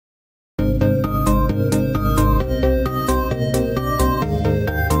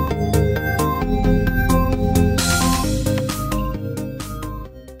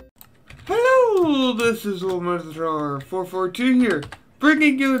this is wolfpack 442 here,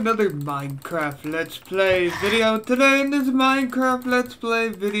 bringing you another Minecraft Let's Play video. Today in this Minecraft Let's Play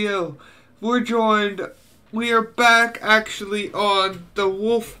video, we are back actually on the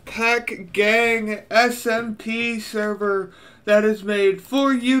Wolfpack Gang SMP server that is made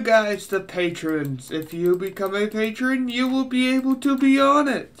for you guys, the patrons. If you become a patron, you will be able to be on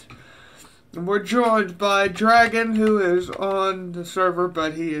it. And we're joined by Dragon, who is on the server,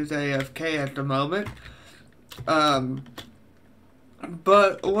 but he is AFK at the moment.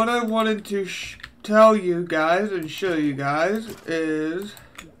 But what I wanted to tell you guys and show you guys is...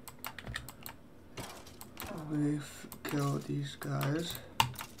 Let me kill these guys.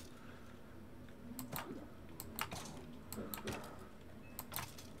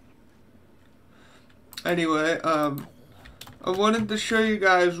 Anyway, I wanted to show you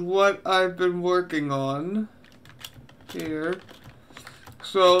guys what I've been working on here.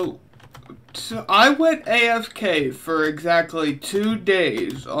 So I went AFK for exactly 2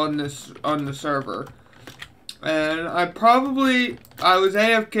 days on the server. And I was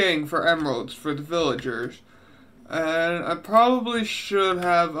AFKing for emeralds for the villagers. And I probably should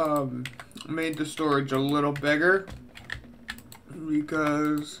have made the storage a little bigger,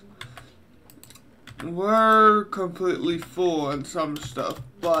 because we're completely full on some stuff,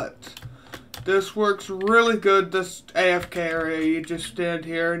 but this works really good, this AFK area. You just stand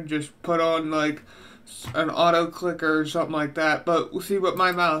here and just put on like an auto clicker or something like that. But see, with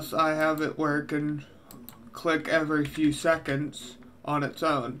my mouse, I have it where it can click every few seconds on its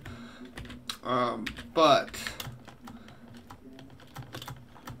own. But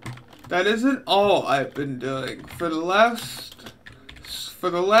that isn't all I've been doing. For the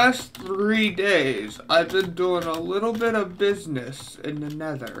last 3 days, I've been doing a little bit of business in the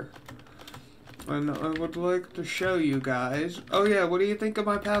Nether. And I would like to show you guys. Oh yeah, what do you think of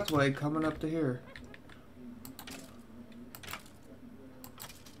my pathway coming up to here?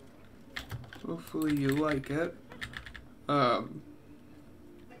 Hopefully you like it. I'll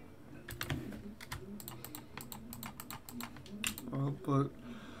put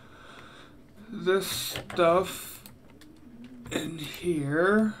this stuff in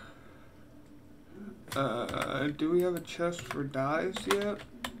here. Do we have a chest for dyes yet?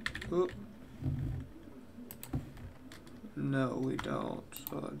 Oop. No, we don't.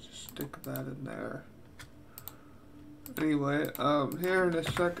 So I'll just stick that in there. Anyway, here in a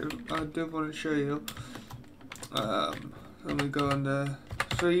second, I do want to show you. Let me go into.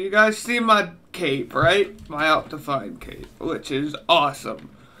 So you guys see my cape, right? My Optifine cape, which is awesome.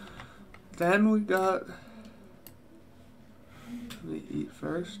 Then we got. Let me eat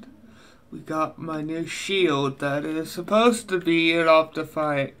first. We got my new shield that is supposed to be an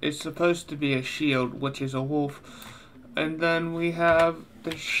Optifine. It's supposed to be a shield, which is a wolf. And then we have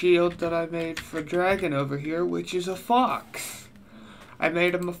the shield that I made for Dragon over here, which is a fox. I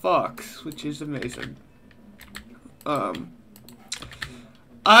made him a fox, which is amazing.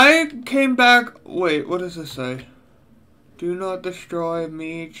 I came back. Wait, what does this say? Do not destroy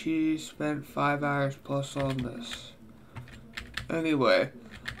me. Cheese spent 5 hours plus on this. Anyway,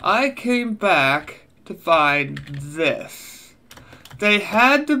 I came back to find this. They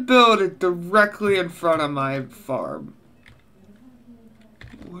had to build it directly in front of my farm.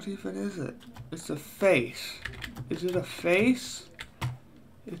 What even is it? It's a face. Is it a face?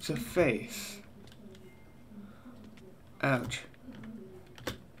 It's a face. Ouch.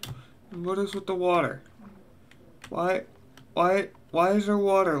 And what is with the water? Why is there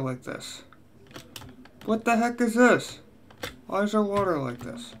water like this? What the heck is this? Why is there water like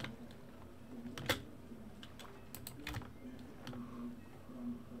this?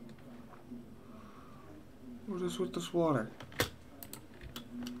 What is with this water?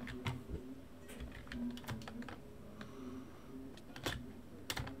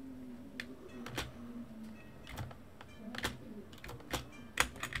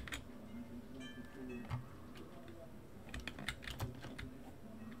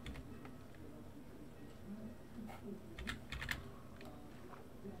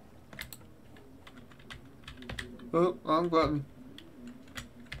 Oh, wrong button.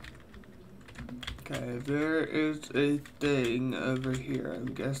 Okay, there is a thing over here. I'm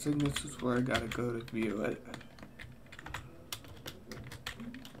guessing this is where I gotta go to view it.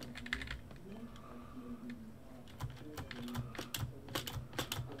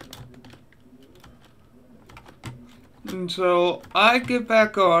 And so I get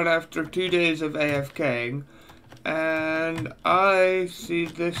back on after 2 days of AFKing, and I see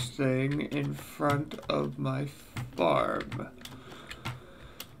this thing in front of my farm.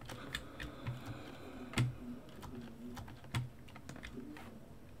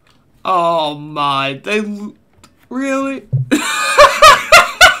 Oh my, really?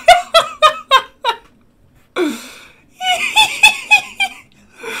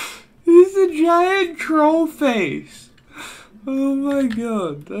 He's a giant troll face. Oh my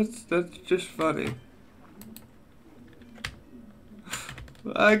god, that's just funny.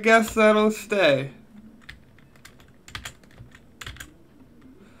 I guess that'll stay.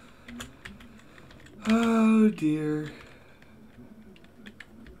 Oh dear.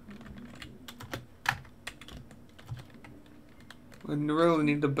 I really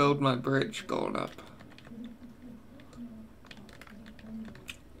need to build my bridge going up.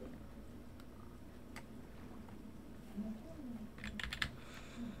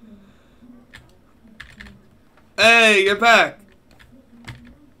 Hey, get back!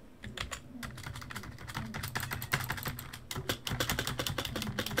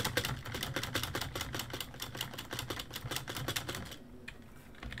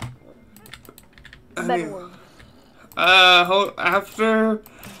 Bedwars.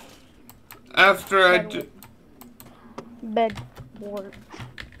 After I do... Bedwars.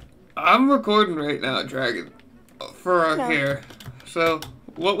 I'm recording right now, Dragon, for here. So,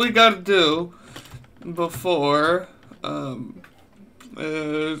 what we gotta do before,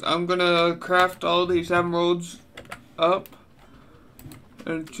 is I'm gonna craft all these emeralds up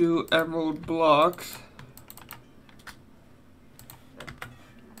into emerald blocks.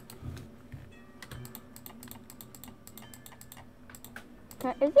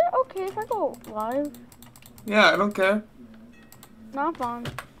 Is it okay if I go live? Yeah, I don't care. Not fun.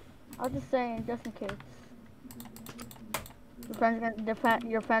 I was just saying, just in case.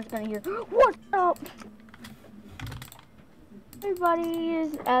 Your friend's gonna hear, what's up? Everybody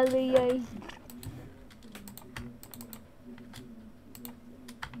is allies.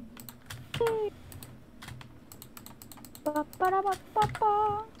 Ba ba da ba ba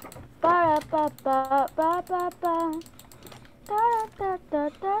ba. Ba da ba ba ba ba ba. Da da da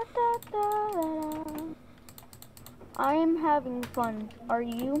da da da. I am having fun. Are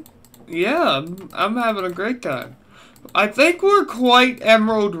you? Yeah, I'm having a great time. I think we're quite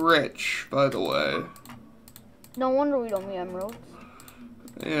emerald rich, by the way. No wonder we don't need emeralds.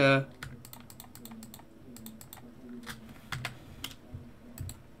 Yeah.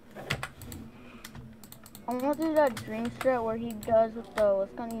 I want to do that dream strat where he does with the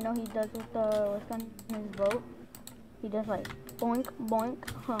what's gonna, you know, he does with the what's gonna his boat. He does like boink boink,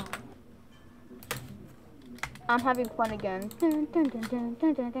 huh? I'm having fun again. If you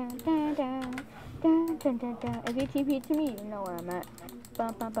TP to me, you know where I'm at.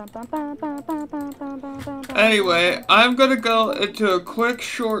 Anyway, I'm gonna go into a quick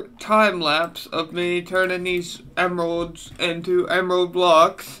short time lapse of me turning these emeralds into emerald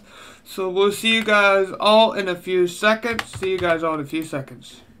blocks. So we'll see you guys all in a few seconds. See you guys all in a few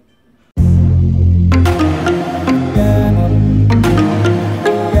seconds.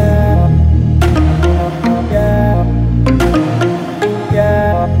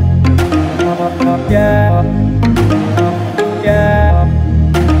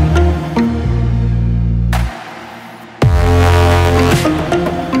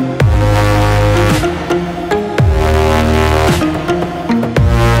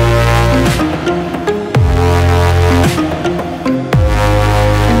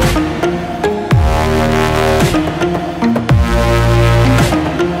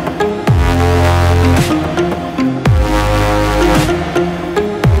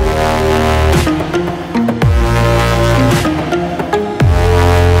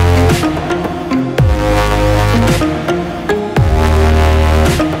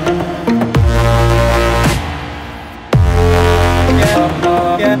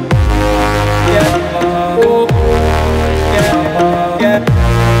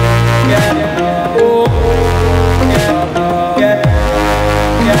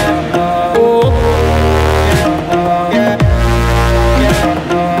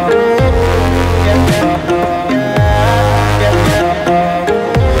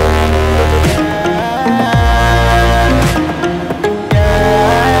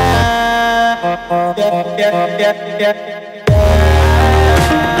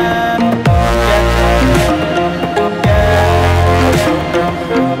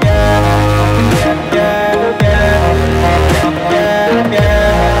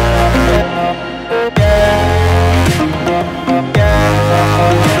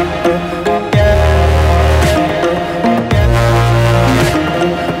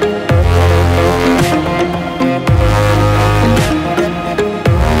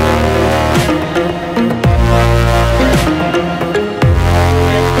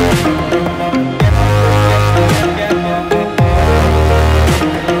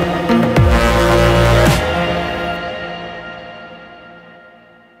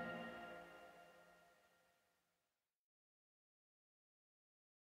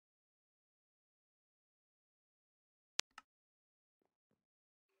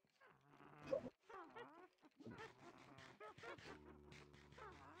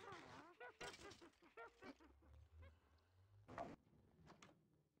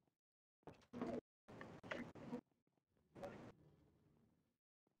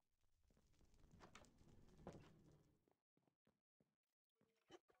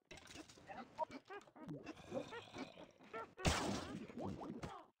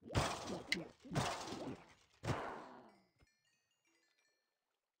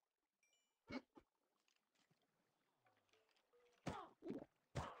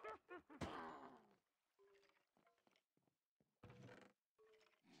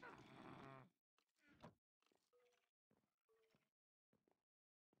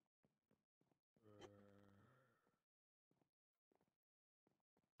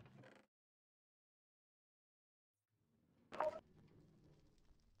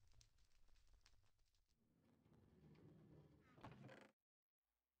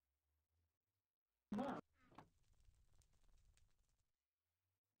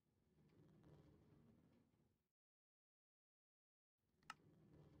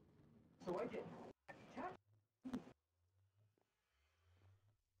 So I did.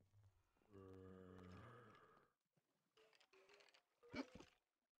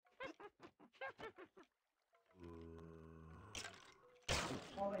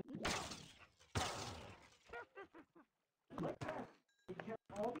 All I like that. You kept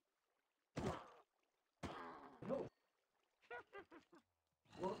all no.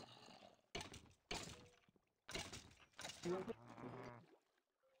 Well,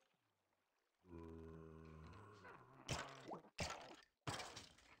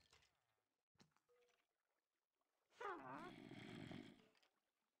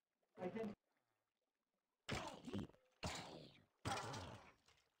 I can.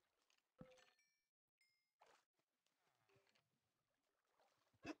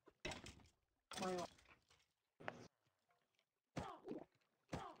 My own.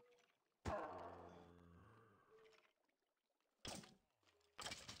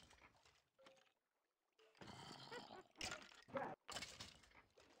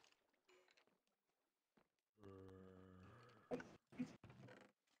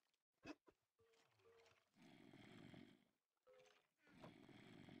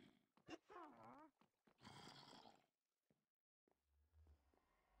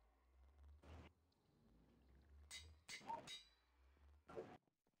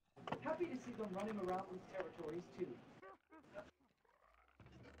 Happy to see them running around these territories too.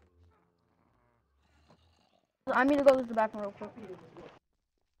 I need to go to the bathroom real quick. Happy it was work.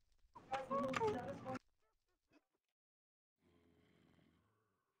 Guys, the most satisfying.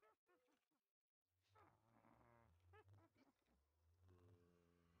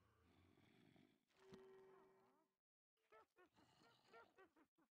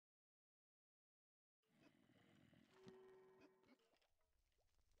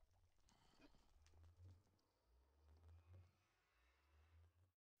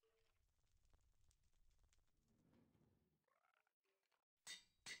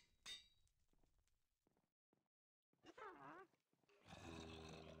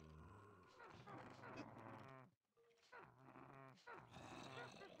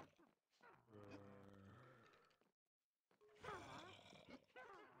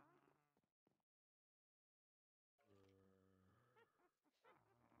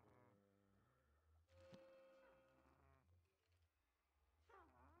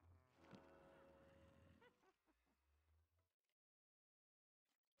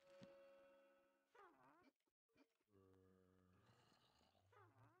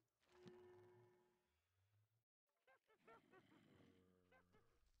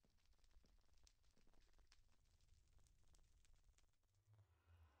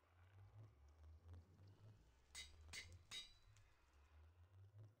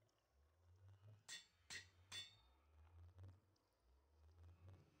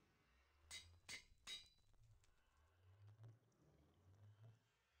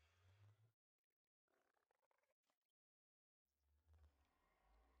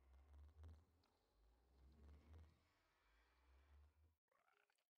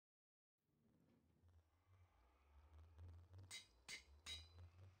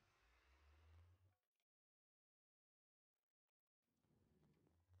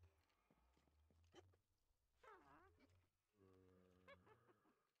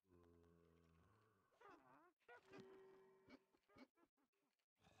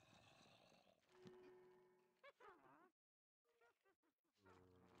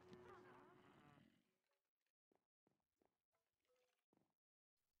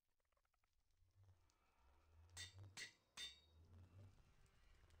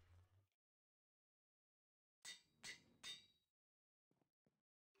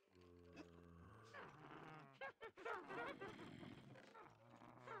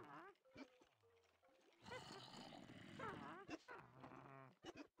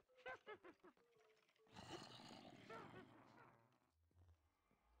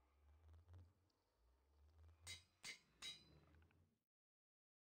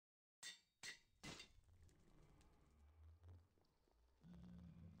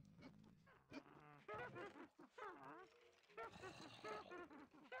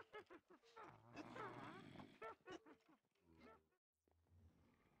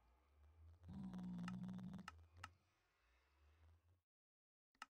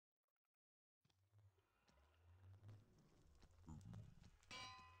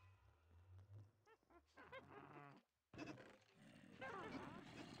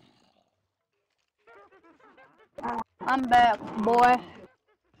 I'm back, boy.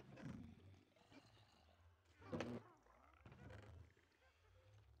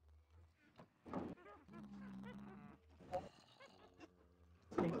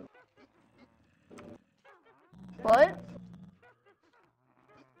 What?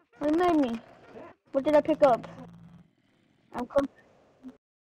 What made me? What did I pick up?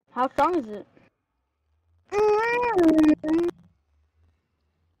 How strong is it?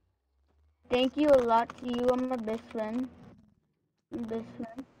 Thank you a lot to you. I'm my best friend. Best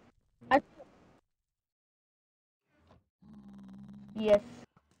friend. I, yes.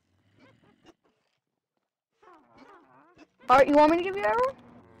 Alright, you want me to give you arrow?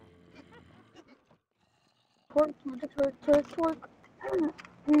 Twerk, twerk, twerk, twerk, twerk.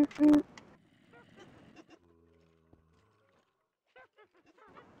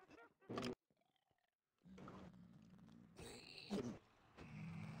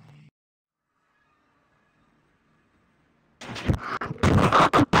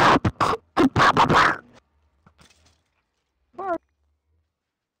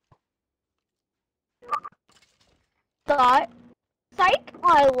 Thought. Psych,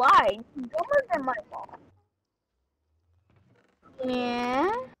 I lied. Dumber than my mom. Yeah.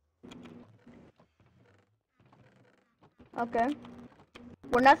 Okay.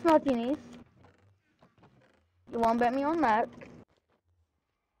 We're not smelting these. You won't bet me on that.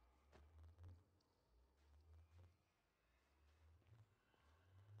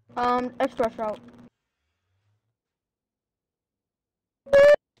 Extra out.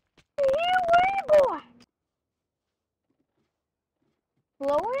 Boy.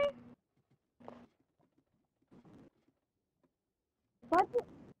 Chloe? What?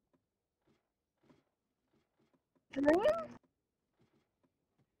 Stream?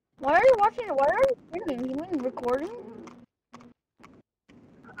 Why are you watching it? Why are you streaming? You mean recording?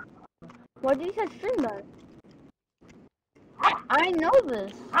 What did you say stream then? I know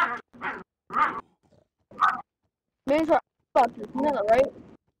this. Man, sure, about this. You know that, right?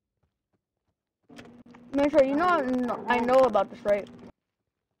 Man, sure, you know I know about this, right?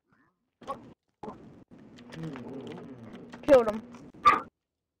 Killed him.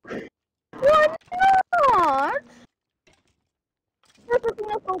 Why not?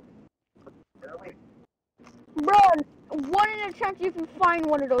 Bro, one in a chance you can find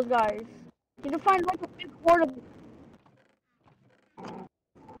one of those guys. You can find like a big horde of.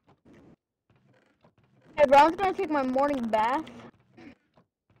 Hey, bro, I'm gonna take my morning bath.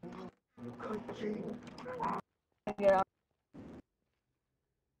 Get out.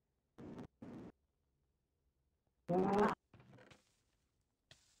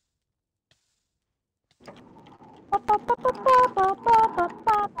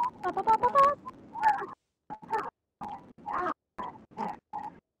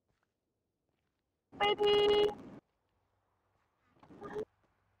 Baby.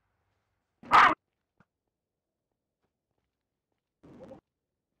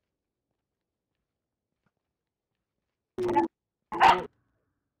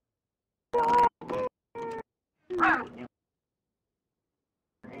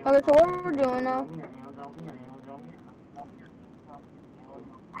 Okay, so what we're doing now?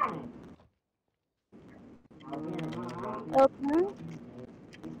 Okay.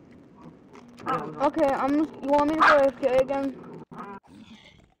 Okay, you want me to play AFK again?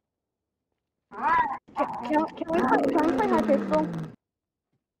 Can we play high pistol?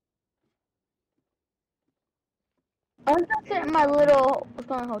 I'm gonna sit in my little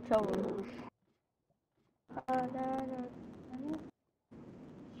hotel room.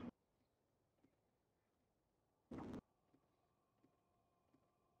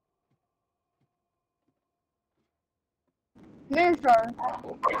 Minstar,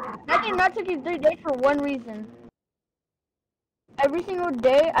 I did not took you 3 days for one reason. Every single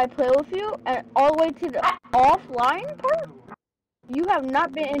day I play with you, and all the way to the offline part, you have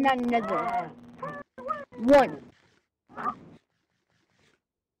not been in that nether. Once. Are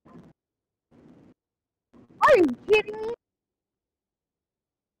you kidding me?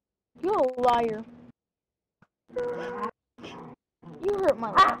 You're a liar. You hurt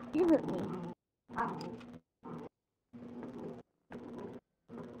my life. You hurt me.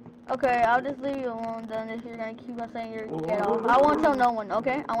 Okay, I'll just leave you alone then if you're gonna keep on saying you're get off. I won't tell no one,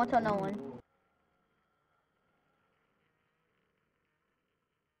 okay? I won't tell no one.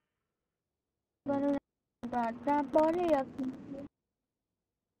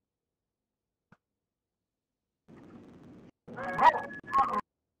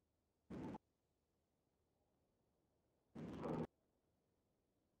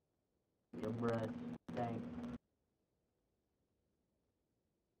 Your breath stank.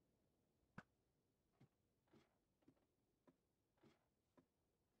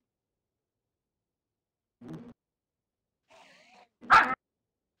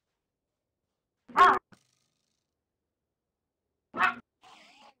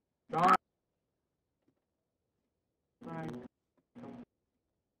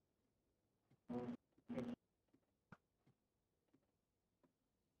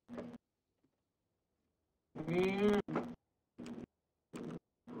 That's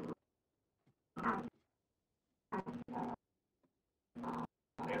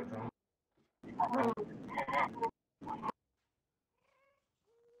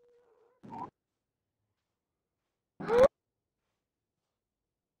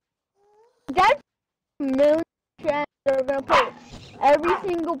a million chance they're gonna put every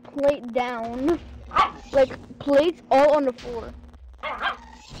single plate down. Like, plates all on the floor.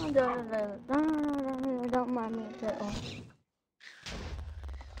 Don't mind me at all.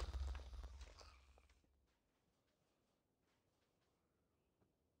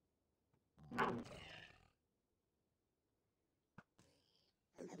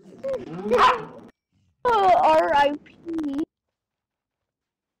 Oh, R.I.P.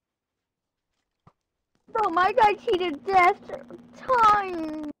 Bro, my guy cheated death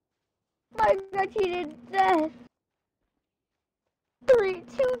time. My guy cheated death. 2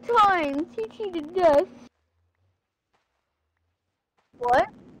 times. He cheated death. What?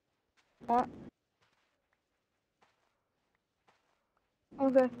 What?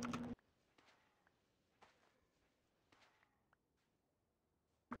 Okay.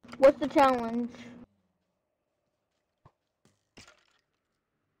 What's the challenge?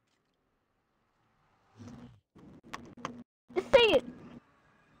 Just say it.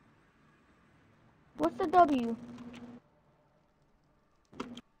 What's the W?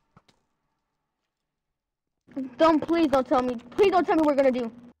 Please don't tell me. Please don't tell me we're gonna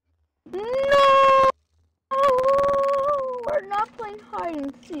do. No! We're not playing hide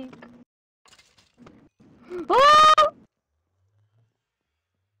and seek. Oh!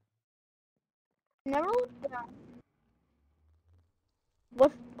 Never look down.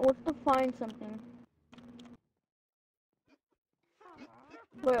 What's to find something?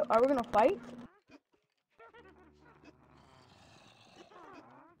 Wait, are we gonna fight?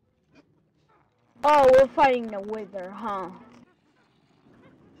 Oh, we're fighting the wither, huh?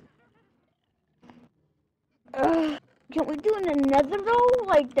 Can we do in the nether though?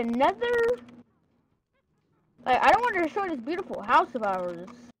 Like the nether? Like, I don't want to destroy this beautiful house of ours.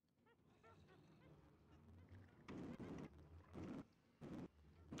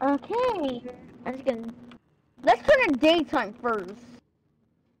 Okay. I'm just gonna... Let's turn it daytime first.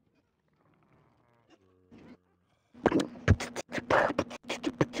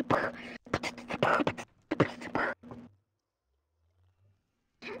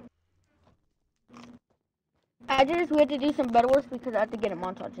 We have to do some better work because I have to get a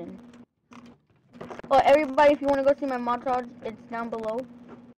montage in. Well, everybody, if you want to go see my montage, it's down below.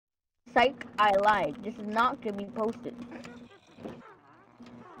 Psych, I lied. This is not going to be posted.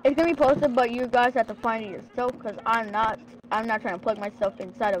 It's going to be posted, but you guys have to find it yourself because I'm not trying to plug myself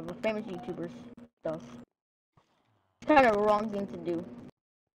inside of a famous YouTuber's stuff. It's kind of a wrong thing to do.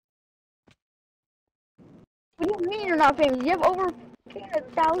 What do you mean you're not famous? You have over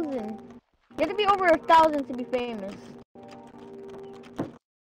 1,000. You have to be over 1,000 to be famous.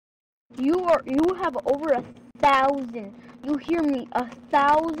 You have over 1,000. You hear me?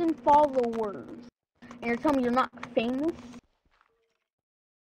 1,000 followers. And you're telling me you're not famous?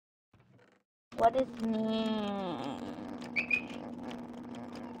 What is me?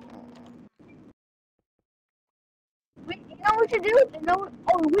 Wait, you know what we should do? You know,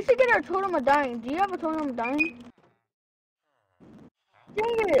 oh, we should get our totem of dying. Do you have a totem of dying?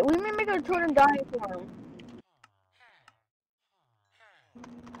 Dang it, we may make a totem dying for him.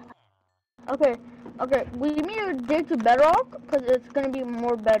 Okay, we need to dig to bedrock, because it's going to be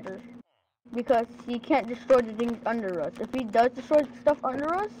more better. Because he can't destroy the things under us. If he does destroy stuff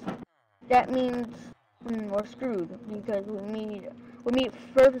under us, that means we're screwed. Because we need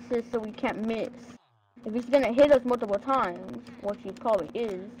surfaces so we can't miss. If he's going to hit us multiple times, which he probably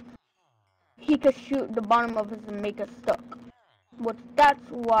is, he could shoot the bottom of us and make us stuck. That's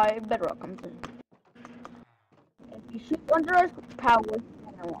why bedrock comes in. If he shoots under us, power.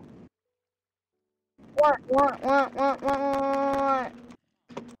 What?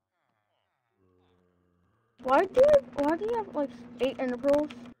 Why do you have like 8 ender pearls?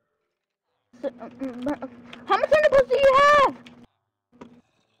 So, how much ender pearls do you have?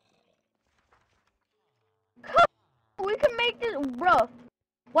 We can make this rough.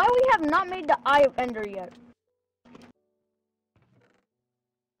 Why we have not made the Eye of Ender yet?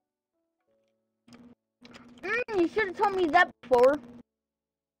 You should have told me that before.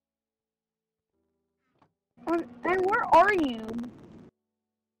 And where are you?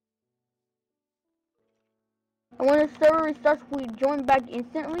 And when the server restarts, we join back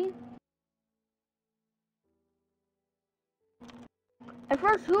instantly. At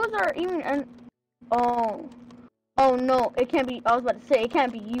first, who's our even? Oh no, it can't be. I was about to say it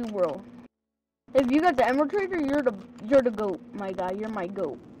can't be you, bro. If you got the emerald trader, you're the goat, my guy. You're my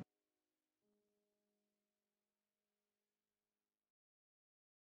goat.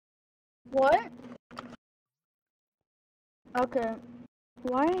 What? Okay.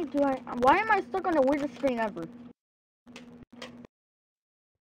 Why am I stuck on the weirdest screen ever?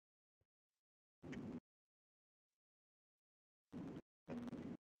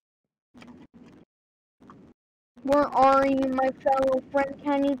 Where are you, my fellow friend?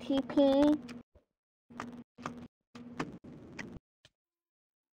 Can you TP?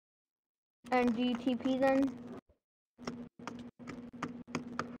 And do you TP then?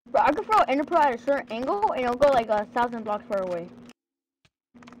 Bro, I could throw Enterprise at a certain angle and it'll go like 1,000 blocks far away.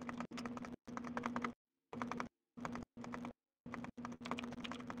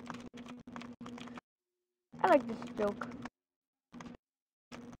 I like this joke.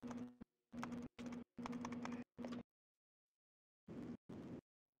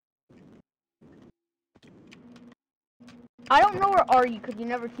 I don't know where are you because you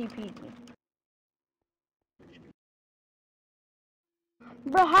never TP'd me.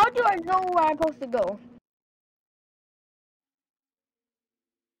 Bro, how do I know where I'm supposed to go?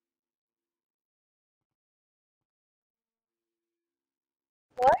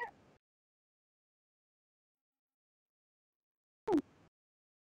 What?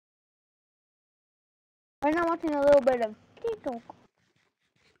 Right now I'm watching a little bit of TikTok.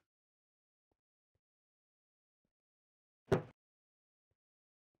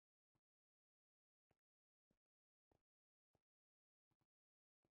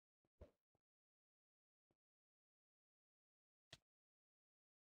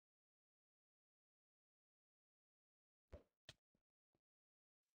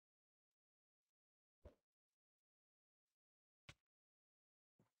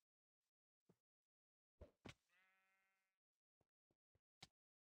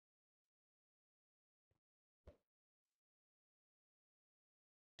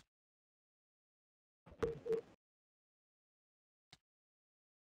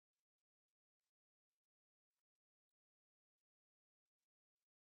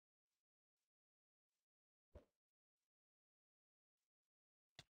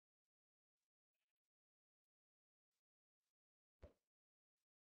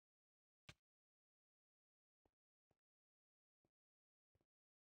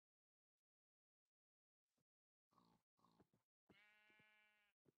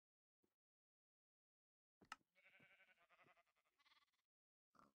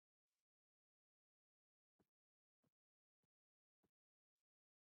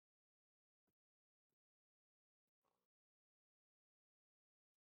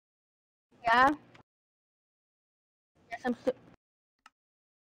 Yeah? Yes, I'm still.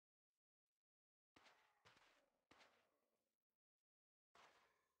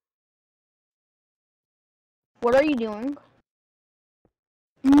 What are you doing?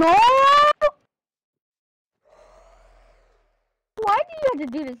 No! Why do you have to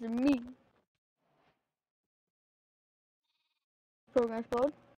do this to me? Program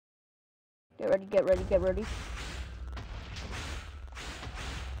explode. Get ready, get ready, get ready.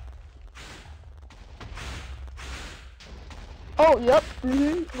 Oh, yep.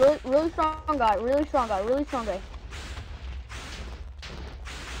 Really strong guy, really strong guy, really strong guy.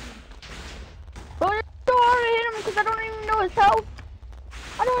 But it's so hard to hit him because I don't even know his health.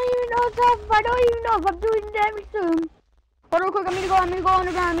 I don't even know his health. I don't even know if I'm doing damage to him. Hold on real quick, I'm gonna go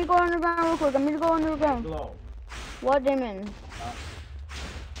underground, real quick, I'm gonna go underground. Glow. What, Damon?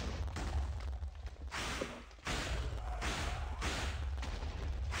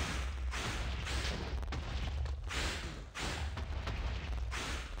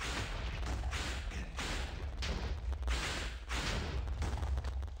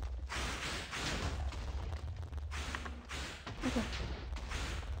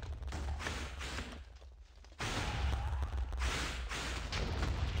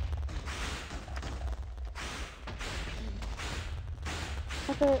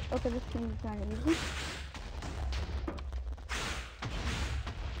 Okay, this thing is kind of easy.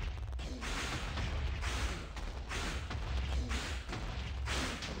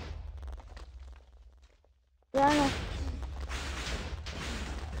 Yeah, I know.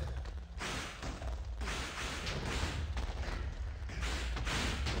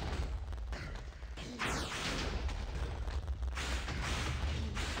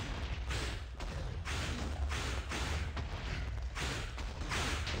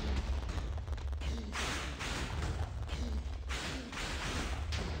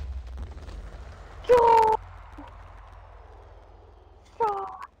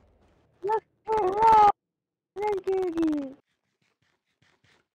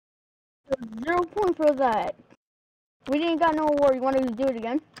 0 points for that. We didn't got no award. You want to do it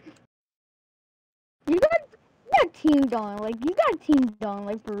again? You got teamed on. Like, you got teamed on,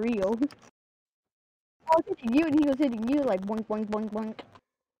 like, for real. I was hitting you and he was hitting you, like, boink, boink, boink, boink.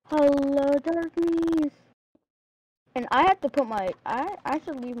 Hello, darkness. And I have to put my, I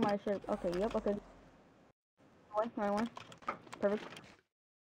should leave my shirt. Okay, yep, okay. Right one. Perfect.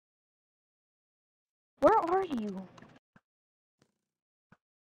 Where are you?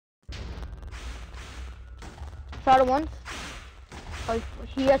 Shot it once. Oh,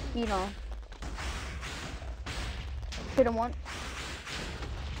 he has speed on. Hit him once.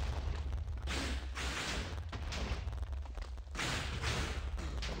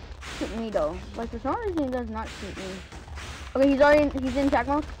 Shoot me though. Like for some reason he does not shoot me. Okay, he's in attack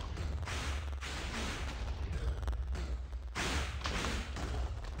mode.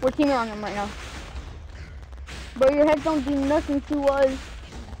 We're teaming on him right now. Bro, your heads don't do nothing to us.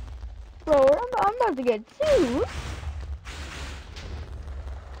 Bro, I'm about to get two.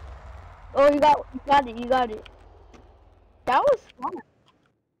 Oh, you got it. That was fun.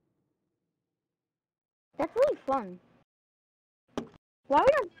 That's really fun. Why we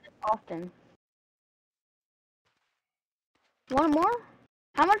don't do this often? One more?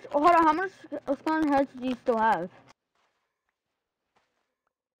 How much? Hold on. How much stun heads do you still have?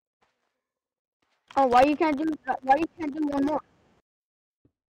 Oh, why you can't do? Why you can't do one more?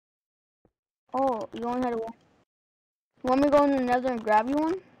 Oh, you only had one. You want me to go in the nether and grab you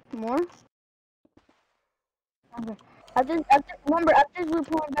one more? Okay. Remember, after we're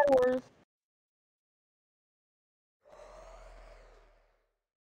playing Bed Wars.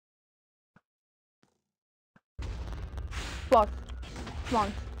 Spawn.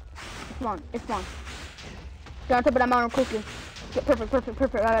 Spawn. Spawn. It's spawn. Get on top of that mountain quickly. Get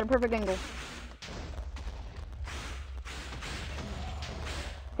perfect. I got a perfect angle.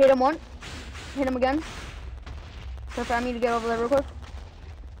 Hit him once. Hit him again. Perfect. I need to get over there real quick.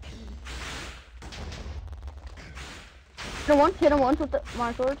 Hit him once with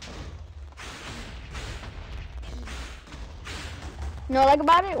my sword. You know what I like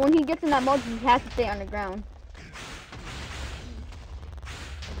about it? When he gets in that mode, he has to stay on the ground.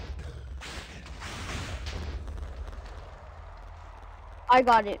 I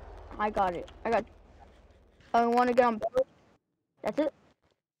got it. I got. I want to get on both. That's it.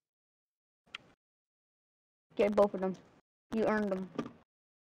 Get both of them. You earned them.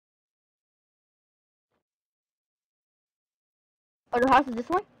 Oh, the house is this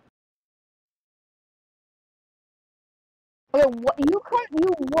way? Okay,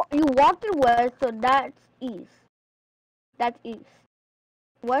 you walked it west, so that's east. That's east.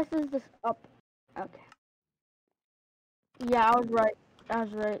 West is this up. Okay. Yeah, I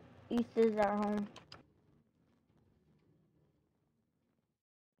was right. East is our home.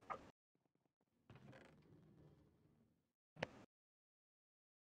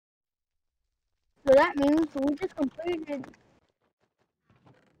 So that means we just completed.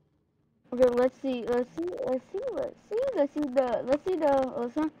 Okay, let's see the,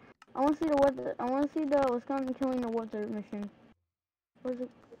 Wisconsin. I want to see the weather. I want to see the Wisconsin killing the weather mission. Where's it?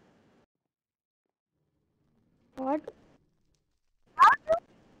 What?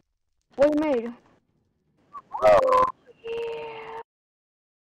 What you made? Oh, yeah.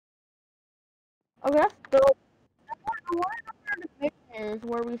 Okay, that's dope. I want to know where the mission is,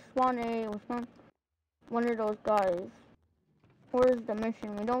 where we spawn one of those guys. Where is the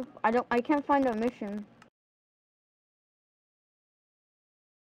mission? I can't find a mission.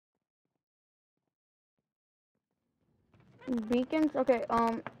 Beacons? Okay,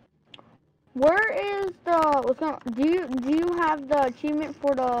 where is do you have the achievement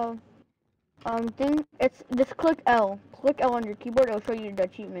for the, thing? It's, just click L. Click L on your keyboard, it'll show you the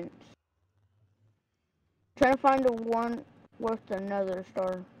achievements. Trying to find the one with another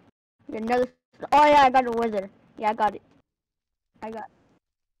star. Another star. Oh yeah, I got a wizard. Yeah, I got it.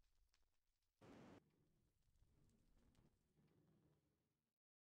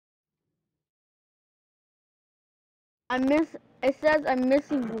 It says I'm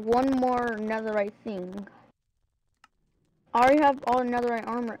missing one more netherite thing. I already have all netherite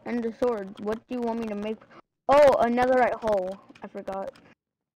armor and the sword. What do you want me to make? Oh, a netherite hole. I forgot.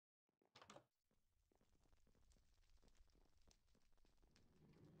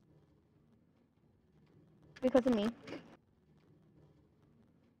 Because of me.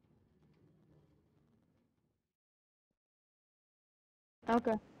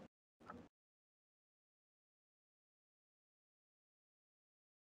 Okay.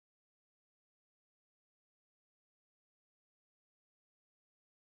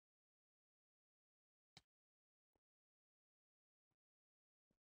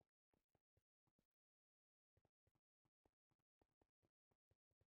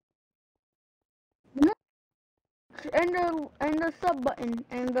 the sub button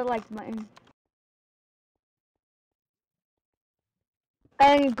and the like button.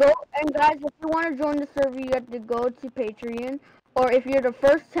 And guys, if you want to join the server, you have to go to Patreon, or if you're the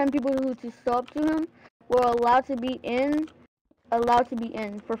first 10 people who to sub to him, we're allowed to be in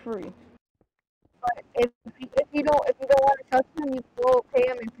for free. But if you don't want to touch him, you go pay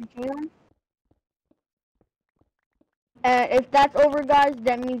him in Patreon. And if that's over, guys,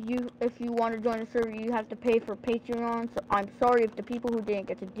 that means if you want to join the server, you have to pay for Patreon. So I'm sorry if the people who didn't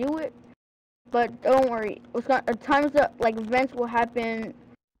get to do it, but don't worry. Times that like events will happen.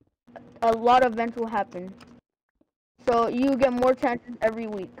 A lot of events will happen. So you get more chances every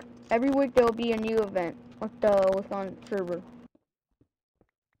week. Every week there will be a new event with on server.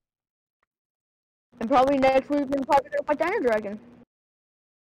 And probably next week we're probably gonna fight the Ender Dragon.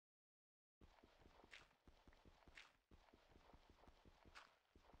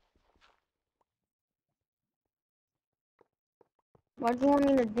 Why do you want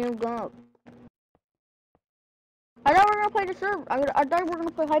me to do up? I thought we were gonna play the server. I thought we were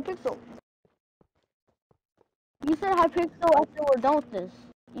gonna play Hypixel. You said Hypixel after we're done with this.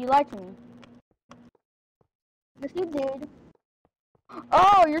 You lied to me. Yes, you did.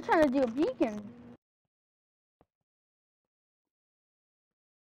 Oh, you're trying to do a beacon.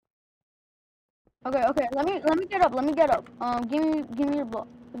 Okay. Let me get up. Give me your block.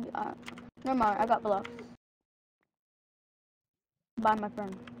 Never mind. I got blocks. Bye, my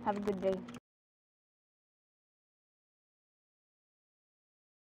friend. Have a good day.